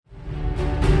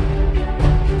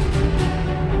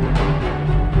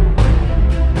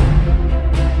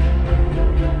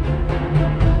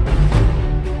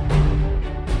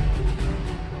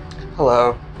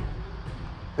Hello,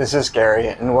 this is Gary,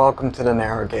 and welcome to the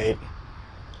Narrow Gate.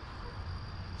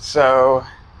 So,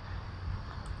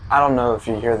 I don't know if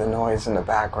you hear the noise in the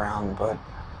background, but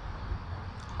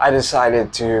I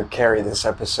decided to carry this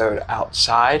episode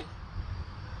outside,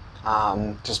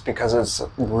 just because it's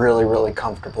really, really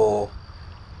comfortable,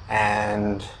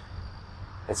 and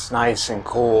it's nice and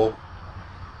cool,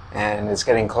 and it's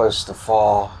getting close to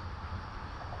fall,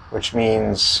 which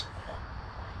means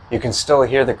you can still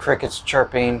hear the crickets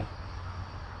chirping,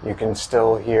 you can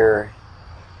still hear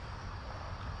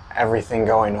everything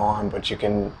going on, but you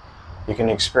can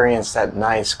experience that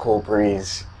nice cool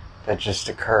breeze that just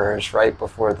occurs right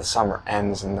before the summer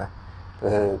ends and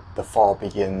the fall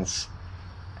begins.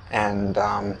 And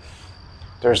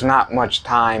there's not much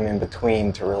time in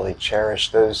between to really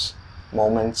cherish those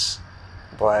moments,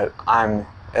 but I'm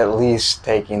at least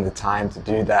taking the time to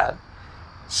do that.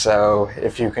 So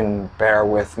if you can bear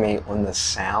with me on the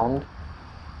sound,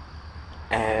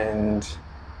 and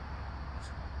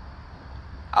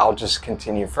I'll just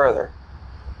continue further.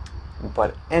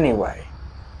 But anyway,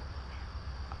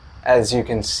 as you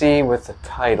can see with the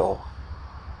title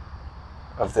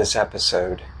of this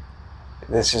episode,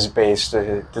 this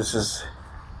is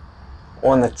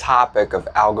on the topic of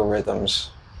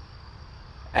algorithms.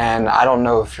 And I don't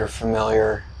know if you're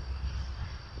familiar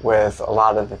with a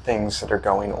lot of the things that are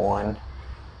going on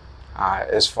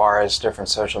as far as different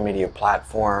social media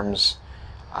platforms,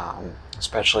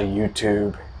 especially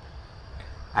YouTube.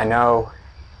 I know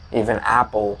even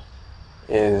Apple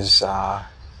is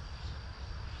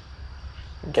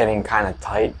getting kind of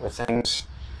tight with things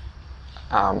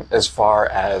as far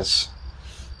as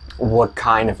what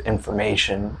kind of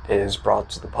information is brought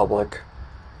to the public.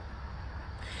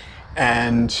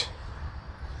 And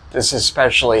this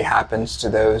especially happens to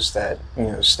those that,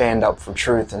 stand up for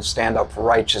truth and stand up for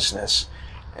righteousness,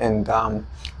 and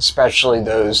especially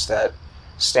those that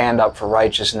stand up for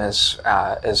righteousness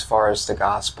as far as the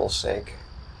gospel's sake.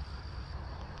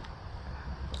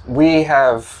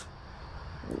 I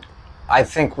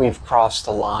think we've crossed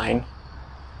the line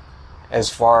as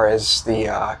far as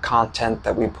the content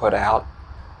that we put out.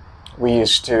 We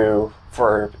used to,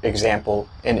 for example,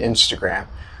 in Instagram,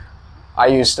 I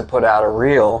used to put out a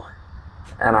reel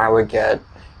and I would get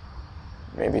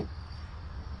maybe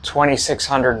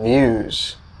 2,600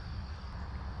 views,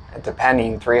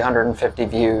 depending, 350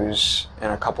 views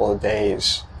in a couple of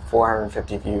days,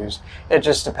 450 views. It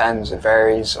just depends. It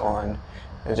varies on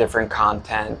the different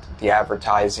content, the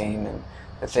advertising, and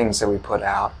the things that we put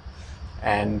out.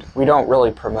 And we don't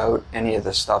really promote any of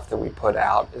the stuff that we put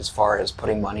out as far as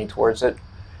putting money towards it.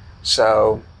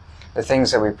 So the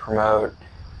things that we promote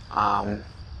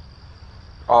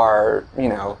are,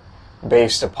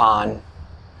 based upon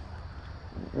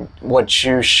what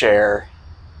you share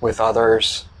with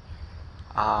others,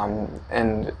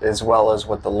 and as well as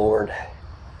what the Lord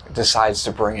decides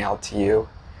to bring out to you.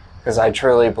 Because I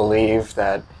truly believe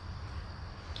that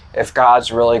if God's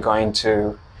really going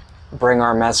to bring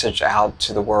our message out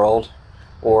to the world,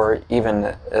 or even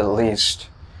at least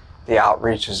the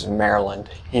outreaches in Maryland,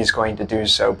 He's going to do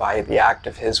so by the act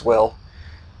of His will.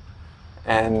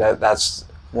 And that's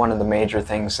one of the major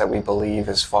things that we believe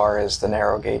as far as the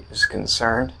Narrow Gate is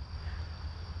concerned.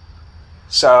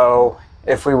 So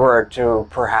if we were to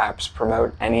perhaps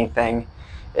promote anything,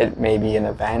 it may be an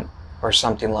event or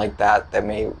something like that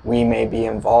we may be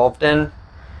involved in.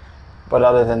 But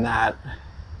other than that,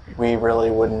 we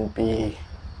really wouldn't be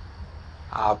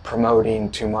promoting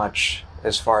too much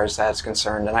as far as that's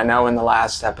concerned. And I know in the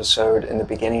last episode, in the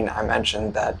beginning, I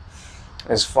mentioned that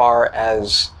as far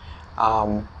as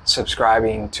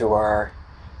subscribing to our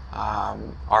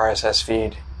RSS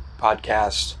feed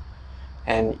podcast,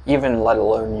 and even let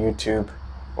alone YouTube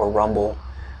or Rumble,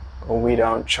 we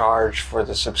don't charge for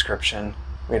the subscription.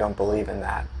 We don't believe in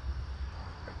that.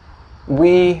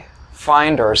 We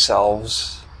find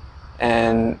ourselves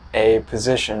in a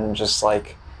position just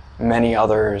like many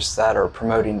others that are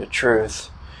promoting the truth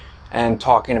and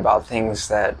talking about things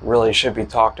that really should be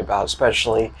talked about,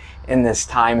 especially in this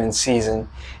time and season,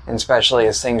 and especially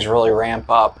as things really ramp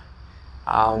up,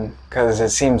 because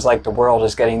it seems like the world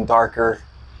is getting darker,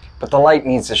 but the light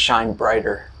needs to shine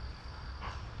brighter.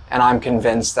 And I'm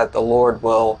convinced that the Lord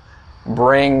will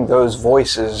bring those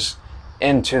voices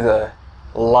into the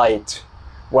light,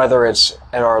 whether it's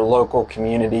at our local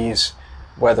communities,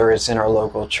 whether it's in our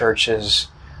local churches,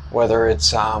 whether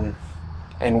it's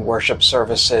in worship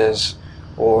services,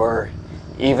 or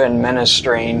even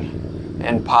ministering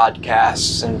in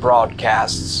podcasts and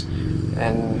broadcasts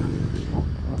and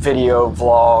video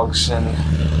vlogs and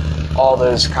all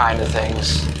those kind of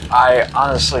things. I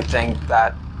honestly think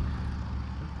that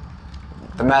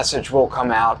the message will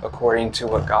come out according to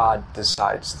what God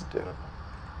decides to do.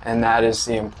 And that is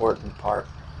the important part.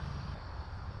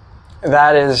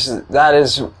 That is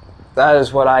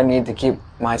what I need to keep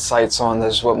my sights on.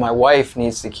 This is what my wife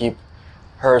needs to keep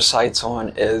her sights on,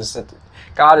 is that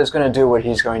God is going to do what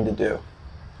He's going to do.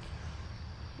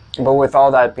 But with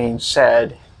all that being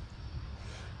said,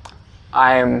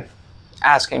 I'm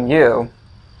asking you,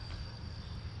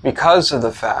 because of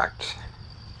the fact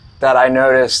that I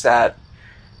noticed that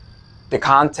the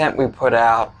content we put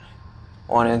out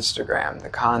on Instagram, the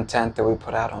content that we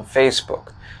put out on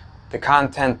Facebook, the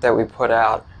content that we put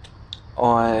out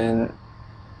on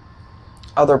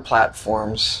other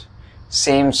platforms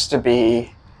seems to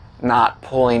be not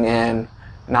pulling in,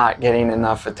 not getting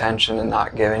enough attention, and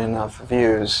not getting enough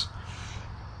views.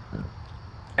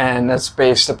 And that's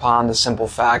based upon the simple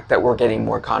fact that we're getting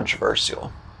more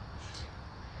controversial.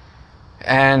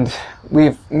 And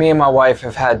me and my wife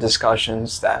have had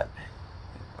discussions that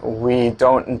we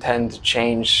don't intend to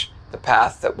change the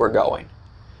path that we're going.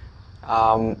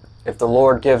 If the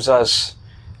Lord gives us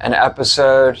an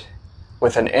episode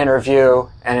with an interview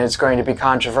and it's going to be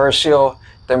controversial,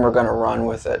 then we're going to run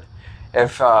with it.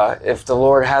 If the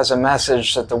Lord has a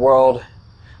message that the world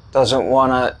doesn't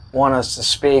want us to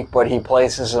speak, but He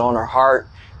places it on our heart,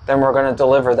 then we're going to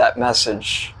deliver that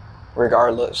message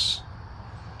regardless.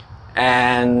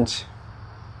 And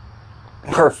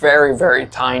we're very, very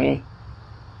tiny,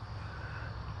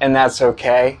 and that's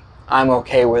okay. I'm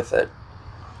okay with it.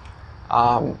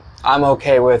 I'm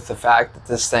okay with the fact that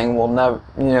this thing will never,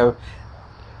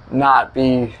 not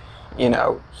be,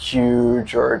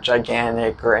 huge or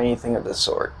gigantic or anything of the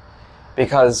sort.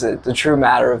 Because the true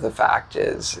matter of the fact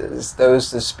is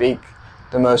those that speak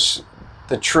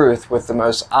the truth with the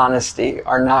most honesty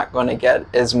are not going to get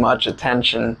as much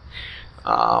attention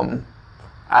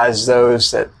as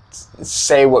those that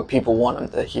say what people want them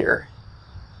to hear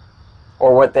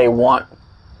or what they want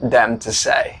them to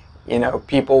say.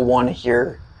 People want to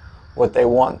hear what they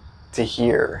want to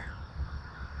hear.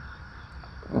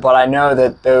 But I know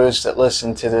that those that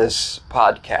listen to this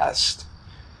podcast,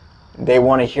 they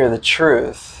want to hear the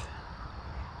truth,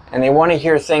 and they want to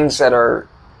hear things that are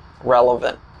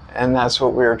relevant. And that's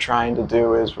what we're trying to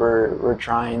do, is we're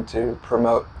trying to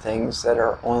promote things that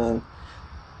are on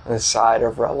the side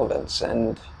of relevance.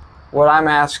 And what I'm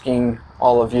asking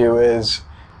all of you is,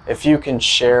 if you can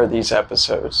share these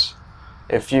episodes,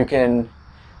 if you can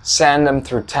send them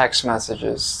through text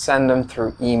messages, send them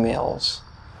through emails,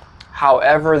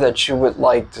 however that you would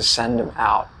like to send them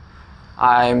out,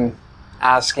 I'm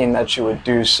asking that you would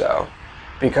do so.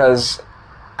 Because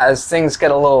as things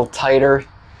get a little tighter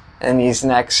in these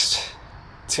next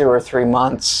 2 or 3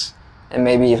 months, and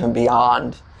maybe even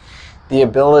beyond, the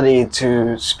ability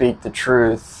to speak the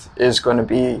truth is going to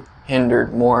be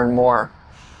hindered more and more.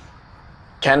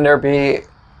 Can there be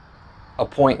a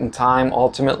point in time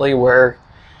ultimately where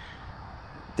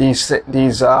these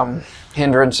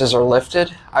hindrances are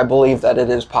lifted? I believe that it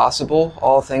is possible.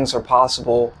 All things are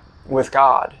possible with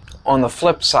God. On the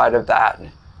flip side of that,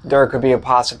 there could be a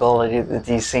possibility that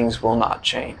these things will not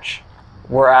change.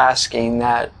 We're asking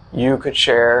that you could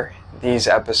share these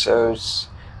episodes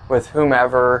with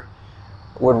whomever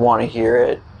would want to hear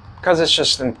it, because it's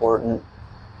just important.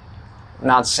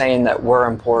 Not saying that we're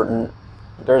important.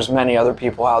 There's many other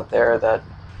people out there that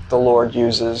the Lord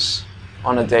uses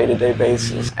on a day-to-day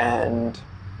basis, and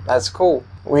that's cool.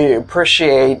 We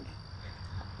appreciate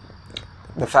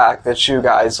the fact that you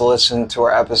guys listen to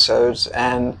our episodes,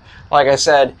 and like I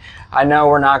said, I know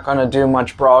we're not going to do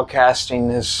much broadcasting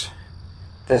this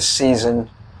season.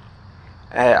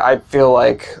 I feel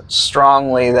like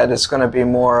strongly that it's going to be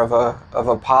more of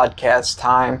a podcast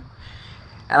time,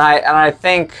 and I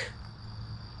think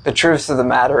the truth of the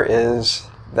matter is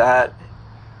that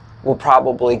we'll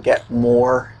probably get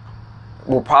more.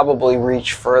 We'll probably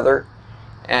reach further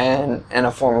in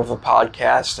a form of a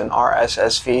podcast, an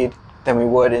RSS feed, than we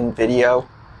would in video,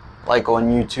 like on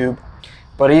YouTube.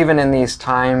 But even in these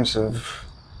times of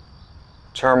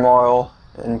turmoil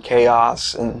and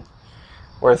chaos and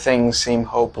where things seem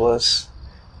hopeless,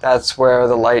 that's where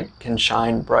the light can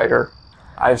shine brighter.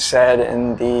 I've said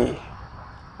in the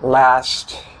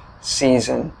last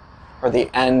season, or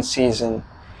the end season,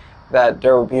 that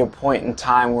there would be a point in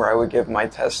time where I would give my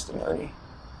testimony.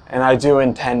 And I do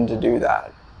intend to do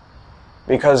that,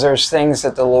 because there's things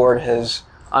that the Lord has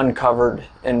uncovered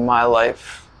in my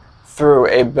life through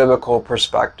a biblical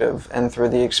perspective and through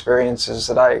the experiences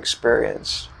that I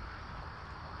experienced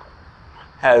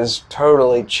has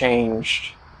totally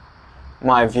changed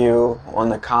my view on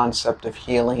the concept of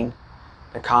healing,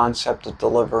 the concept of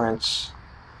deliverance,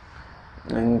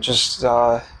 and just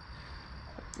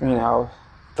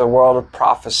the world of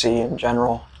prophecy in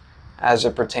general as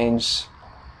it pertains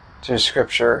to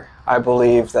Scripture. I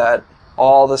believe that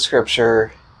all the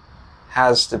Scripture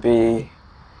has to be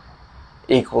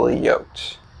equally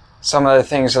yoked. Some of the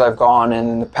things that I've gone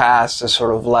in the past has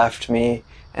sort of left me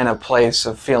in a place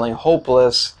of feeling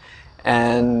hopeless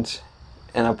and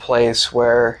in a place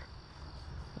where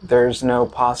there's no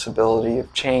possibility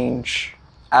of change.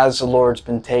 As the Lord's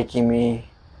been taking me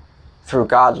through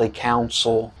godly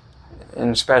counsel,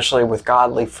 and especially with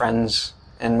godly friends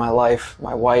in my life,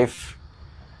 my wife,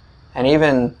 and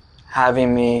even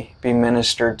having me be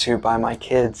ministered to by my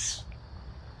kids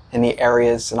in the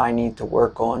areas that I need to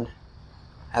work on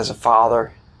as a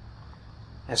father,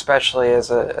 especially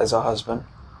as a husband.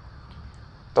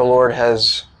 The Lord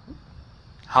has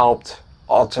helped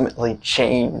ultimately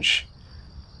change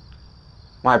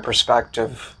my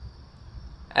perspective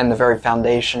and the very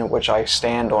foundation which I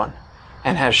stand on,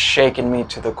 and has shaken me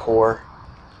to the core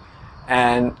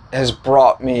and has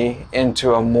brought me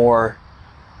into a more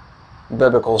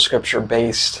biblical,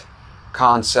 scripture-based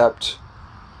concept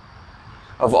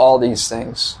of all these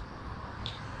things.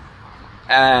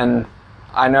 And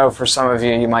I know for some of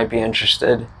you, you might be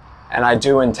interested, and I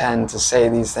do intend to say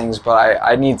these things, but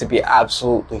I need to be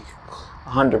absolutely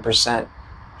 100%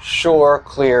 sure,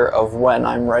 clear of when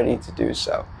I'm ready to do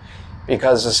so.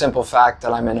 Because the simple fact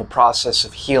that I'm in a process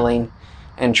of healing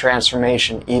and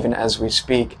transformation even as we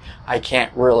speak, I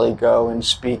can't really go and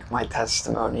speak my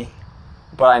testimony.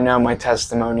 But I know my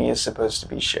testimony is supposed to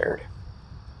be shared.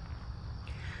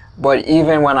 But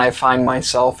even when I find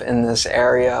myself in this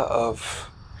area of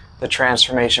the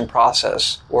transformation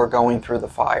process or going through the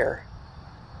fire,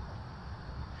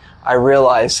 I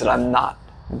realize that I'm not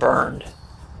burned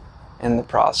in the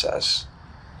process.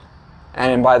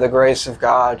 And by the grace of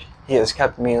God, He has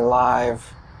kept me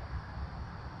alive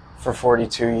for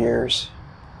 42 years.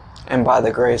 And by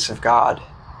the grace of God,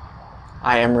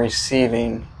 I am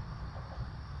receiving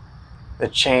the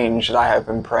change that I have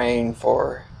been praying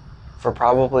for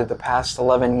probably the past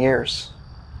 11 years.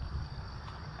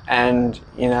 And,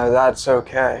 that's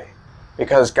okay,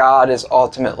 because God is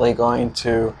ultimately going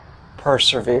to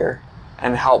persevere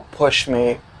and help push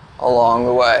me along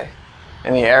the way.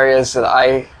 In the areas that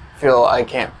I feel I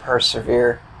can't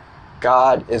persevere,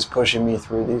 God is pushing me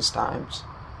through these times.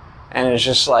 And it's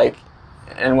just like,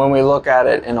 and when we look at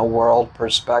it in a world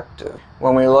perspective,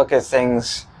 when we look at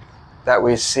things that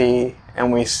we see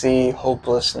and we see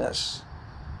hopelessness,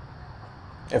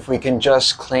 if we can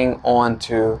just cling on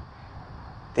to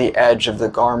the edge of the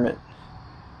garment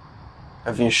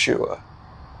of Yeshua,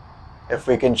 if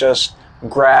we can just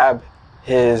grab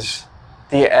the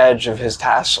edge of His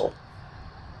tassel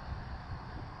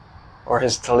or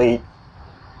His talit,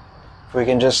 if we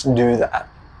can just do that,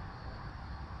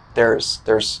 there's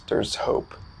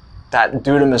hope. That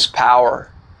dunamis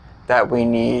power that we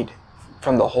need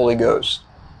from the Holy Ghost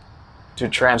to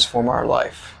transform our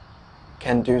life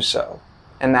can do so.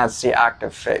 And that's the act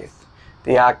of faith.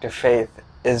 The act of faith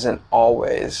isn't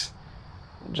always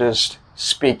just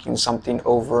speaking something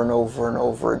over and over and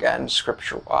over again,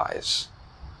 scripture-wise,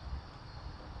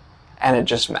 and it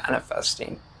just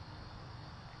manifesting.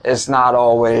 It's not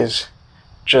always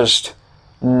just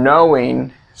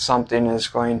knowing something is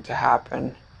going to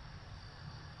happen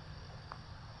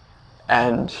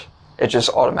and it just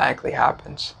automatically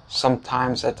happens.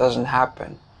 Sometimes that doesn't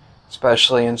happen,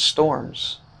 especially in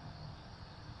storms.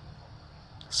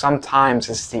 Sometimes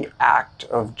it's the act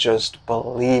of just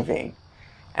believing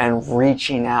and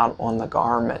reaching out on the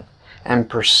garment and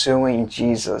pursuing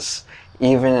Jesus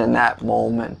even in that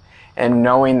moment, and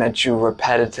knowing that you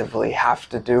repetitively have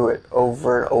to do it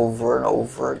over and over and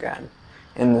over again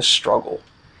in the struggle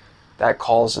that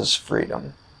causes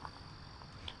freedom,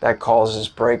 that causes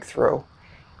breakthrough.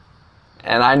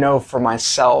 And I know for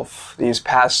myself, these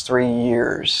past 3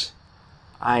 years,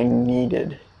 I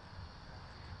needed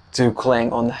to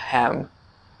cling on the hem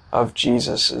of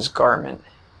Jesus' garment,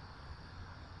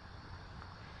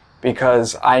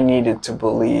 because I needed to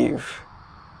believe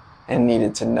and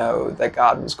needed to know that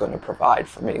God was going to provide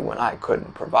for me when I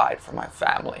couldn't provide for my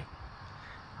family.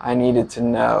 I needed to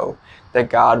know that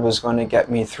God was going to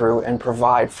get me through and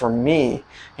provide for me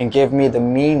and give me the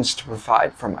means to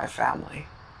provide for my family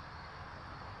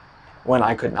when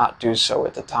I could not do so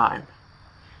at the time.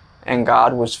 And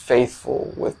God was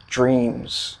faithful with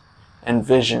dreams and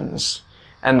visions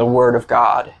and the Word of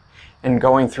God, and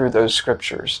going through those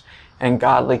scriptures and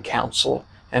godly counsel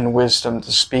and wisdom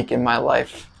to speak in my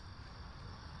life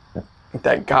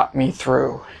that got me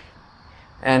through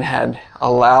and had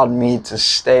allowed me to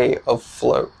stay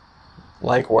afloat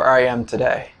like where I am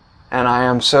today. And I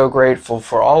am so grateful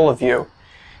for all of you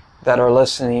that are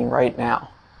listening right now,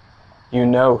 you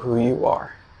know who you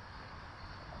are.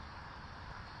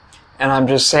 And I'm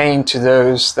just saying to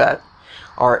those that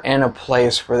are in a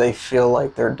place where they feel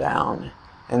like they're down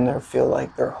and they feel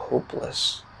like they're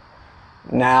hopeless,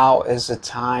 now is the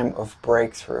time of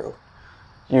breakthrough.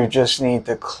 You just need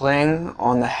to cling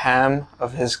on the hem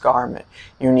of his garment.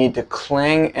 You need to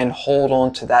cling and hold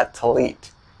on to that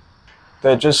talit.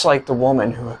 That just like the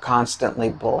woman who constantly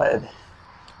bled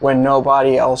when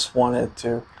nobody else wanted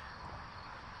to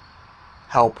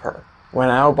help her, when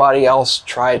nobody else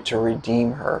tried to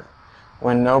redeem her,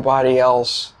 when nobody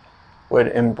else would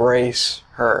embrace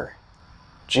her,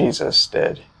 Jesus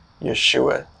did.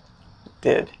 Yeshua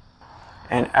did.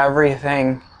 And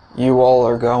everything you all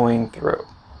are going through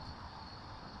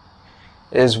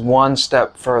is one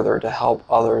step further to help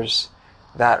others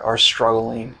that are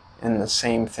struggling in the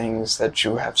same things that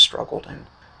you have struggled in.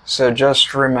 So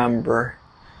just remember,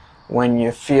 when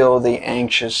you feel the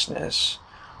anxiousness,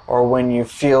 or when you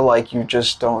feel like you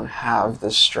just don't have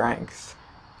the strength,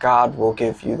 God will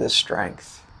give you the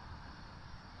strength.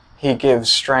 He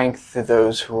gives strength to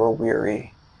those who are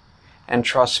weary. And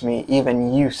trust me,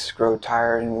 even youths grow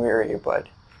tired and weary, but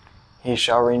he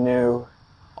shall renew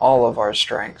all of our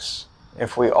strengths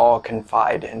if we all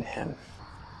confide in him.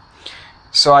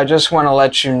 So I just want to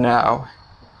let you know,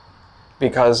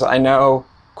 because I know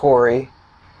Corey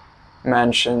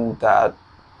mentioned that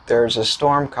there's a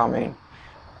storm coming,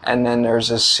 and then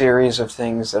there's a series of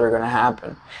things that are going to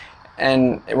happen.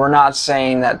 And we're not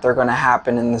saying that they're going to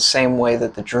happen in the same way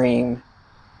that the dream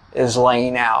is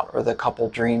laying out, or the couple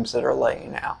dreams that are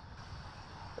laying out.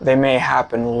 They may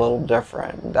happen a little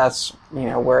different. That's,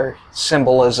 where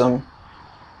symbolism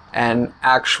and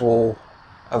actual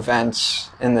events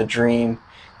in the dream,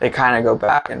 they kind of go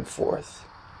back and forth.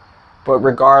 But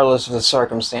regardless of the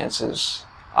circumstances,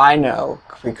 I know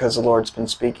because the Lord's been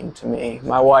speaking to me.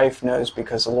 My wife knows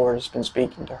because the Lord has been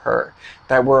speaking to her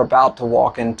that we're about to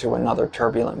walk into another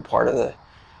turbulent part of the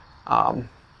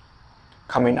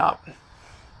coming up.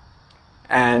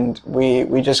 And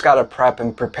we just got to prep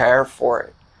and prepare for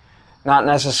it. Not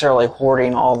necessarily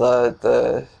hoarding all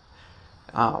the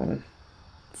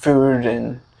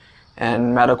food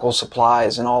and medical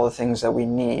supplies and all the things that we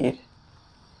need.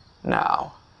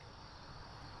 No.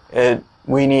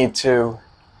 We need to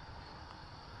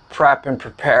prep and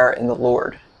prepare in the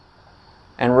Lord,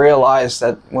 and realize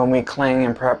that when we cling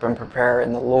and prep and prepare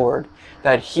in the Lord,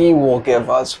 that he will give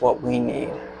us what we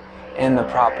need in the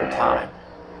proper time.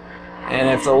 And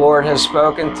if the Lord has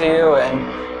spoken to you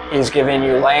and he's given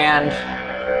you land,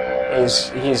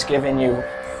 he's given you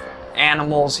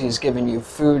animals, he's given you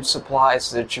food supplies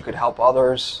so that you could help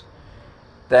others,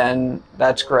 then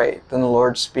that's great. Then the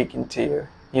Lord's speaking to you.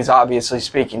 He's obviously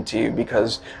speaking to you,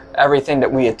 because everything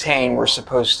that we attain, we're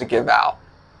supposed to give out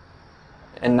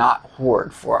and not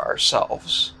hoard for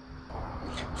ourselves.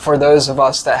 For those of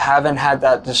us that haven't had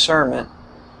that discernment,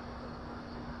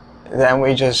 then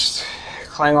we just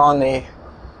cling on the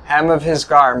hem of his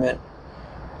garment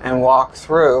and walk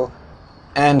through,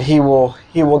 and he will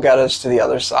get us to the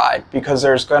other side, because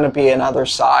there's going to be another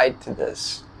side to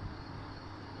this.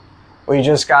 We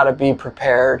just got to be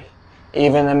prepared,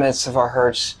 even in the midst of our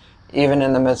hurts, even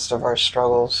in the midst of our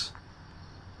struggles,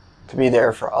 to be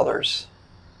there for others.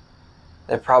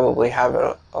 They probably have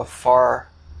it a far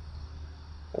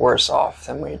worse off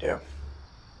than we do.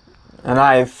 And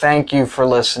I thank you for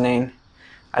listening.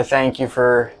 I thank you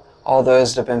for all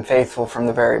those that have been faithful from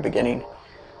the very beginning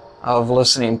of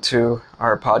listening to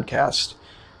our podcast.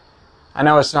 I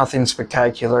know it's nothing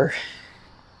spectacular.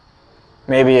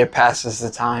 Maybe it passes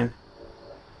the time.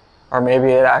 Or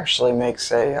maybe it actually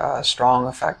makes a strong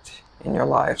effect in your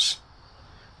lives.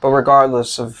 But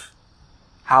regardless of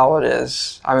how it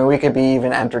is, we could be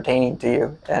even entertaining to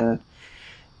you and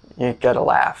you get a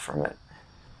laugh from it.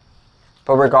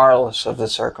 But regardless of the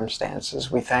circumstances,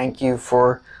 we thank you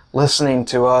for listening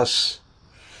to us,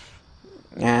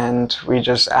 and we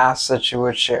just ask that you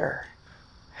would share.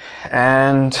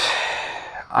 And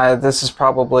this is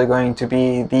probably going to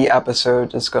be the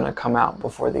episode that's going to come out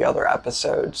before the other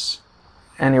episodes.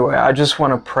 Anyway, I just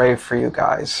want to pray for you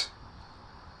guys,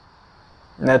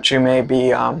 that you may be,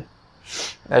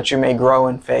 that you may grow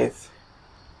in faith,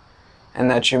 and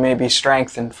that you may be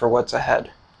strengthened for what's ahead.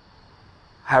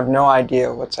 I have no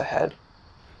idea what's ahead.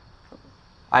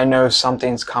 I know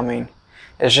something's coming.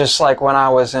 It's just like when I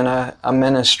was in a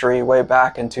ministry way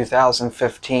back in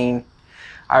 2015.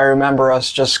 I remember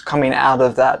us just coming out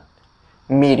of that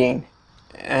meeting,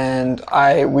 and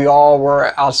we all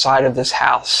were outside of this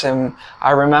house, and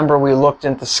I remember we looked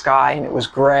into the sky and it was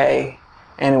gray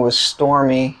and it was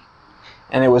stormy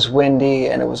and it was windy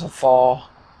and it was a fall,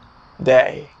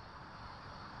 day,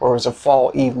 or it was a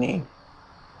fall evening,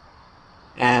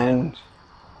 and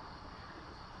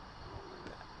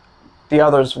the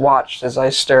others watched as I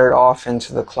stared off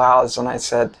into the clouds,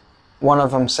 and one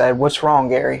of them said, "What's wrong,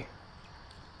 Gary?"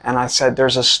 And I said,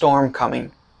 "There's a storm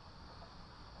coming.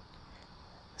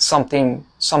 Something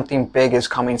big is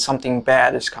coming, something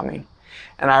bad is coming."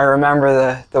 And I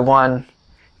remember the one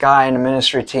guy in the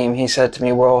ministry team, he said to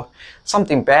me, "Well,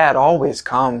 something bad always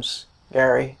comes,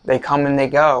 Gary. They come and they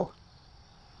go."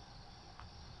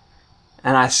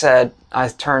 And I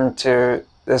turned to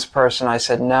this person, I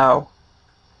said, "No,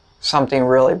 something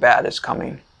really bad is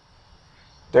coming.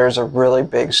 There's a really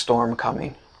big storm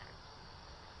coming."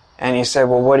 And he said,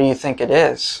 "Well, what do you think it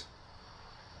is?"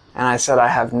 And I said, "I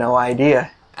have no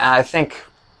idea." And I think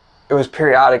it was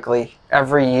periodically,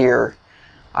 every year,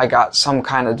 I got some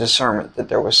kind of discernment that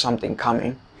there was something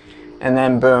coming. And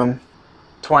then boom,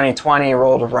 2020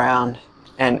 rolled around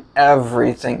and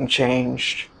everything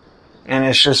changed. And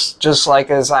it's just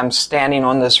like as I'm standing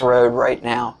on this road right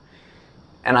now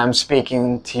and I'm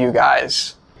speaking to you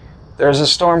guys, there's a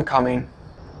storm coming.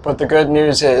 But the good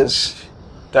news is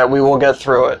that we will get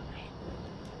through it.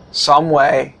 Some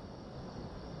way,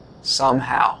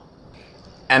 somehow.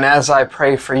 And as I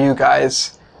pray for you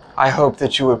guys, I hope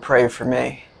that you would pray for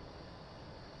me.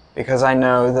 Because I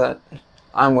know that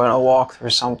I'm going to walk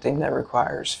through something that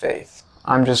requires faith.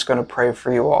 I'm just going to pray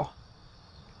for you all.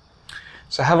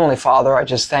 So Heavenly Father, I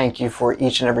just thank you for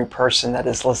each and every person that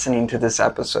is listening to this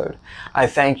episode. I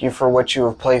thank you for what you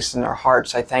have placed in their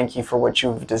hearts. I thank you for what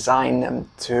you've designed them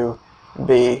to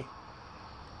be.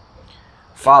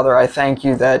 Father, I thank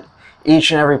you that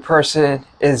each and every person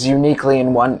is uniquely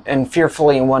and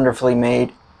fearfully and wonderfully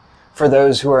made for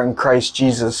those who are in Christ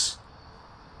Jesus.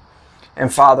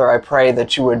 And Father, I pray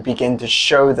that you would begin to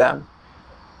show them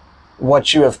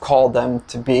what you have called them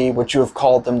to be, what you have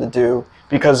called them to do,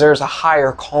 because there's a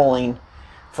higher calling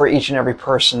for each and every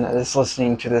person that is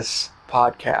listening to this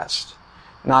podcast.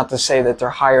 Not to say that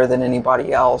they're higher than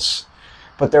anybody else,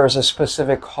 but there is a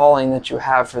specific calling that you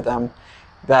have for them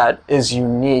that is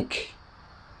unique,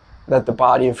 that the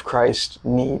body of Christ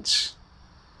needs.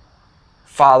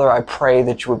 Father, I pray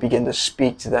that you would begin to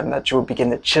speak to them, that you would begin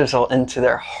to chisel into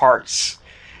their hearts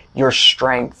your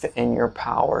strength and your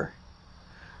power.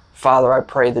 Father, I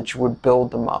pray that you would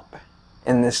build them up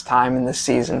in this time, in this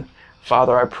season.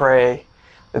 Father, I pray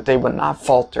that they would not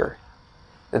falter,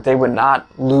 that they would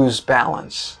not lose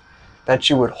balance, that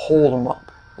you would hold them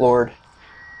up, Lord,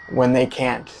 when they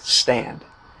can't stand.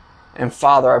 And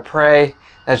Father, I pray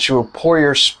that you would pour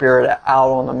your Spirit out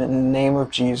on them in the name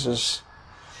of Jesus,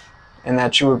 and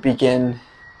that you would begin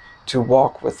to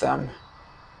walk with them.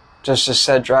 Just as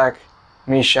Shadrach,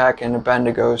 Meshach, and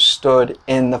Abednego stood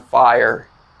in the fire,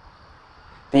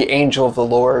 the angel of the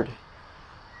Lord,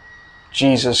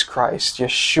 Jesus Christ,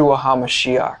 Yeshua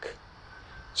HaMashiach,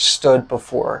 stood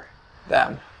before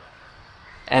them.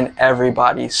 And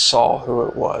everybody saw who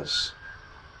it was.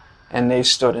 And they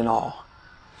stood in awe.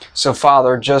 So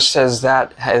Father, just as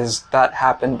that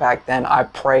happened back then, I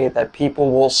pray that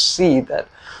people will see that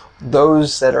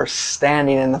those that are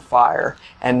standing in the fire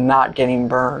and not getting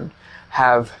burned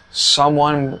have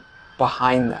someone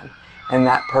behind them, and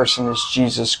that person is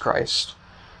Jesus Christ.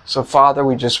 So Father,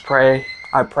 we just pray,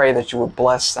 I pray that you would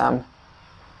bless them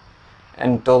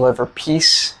and deliver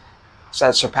peace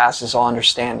that surpasses all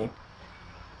understanding.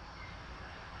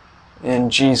 In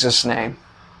Jesus' name.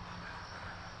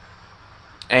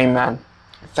 Amen.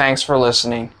 Thanks for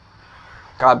listening.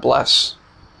 God bless.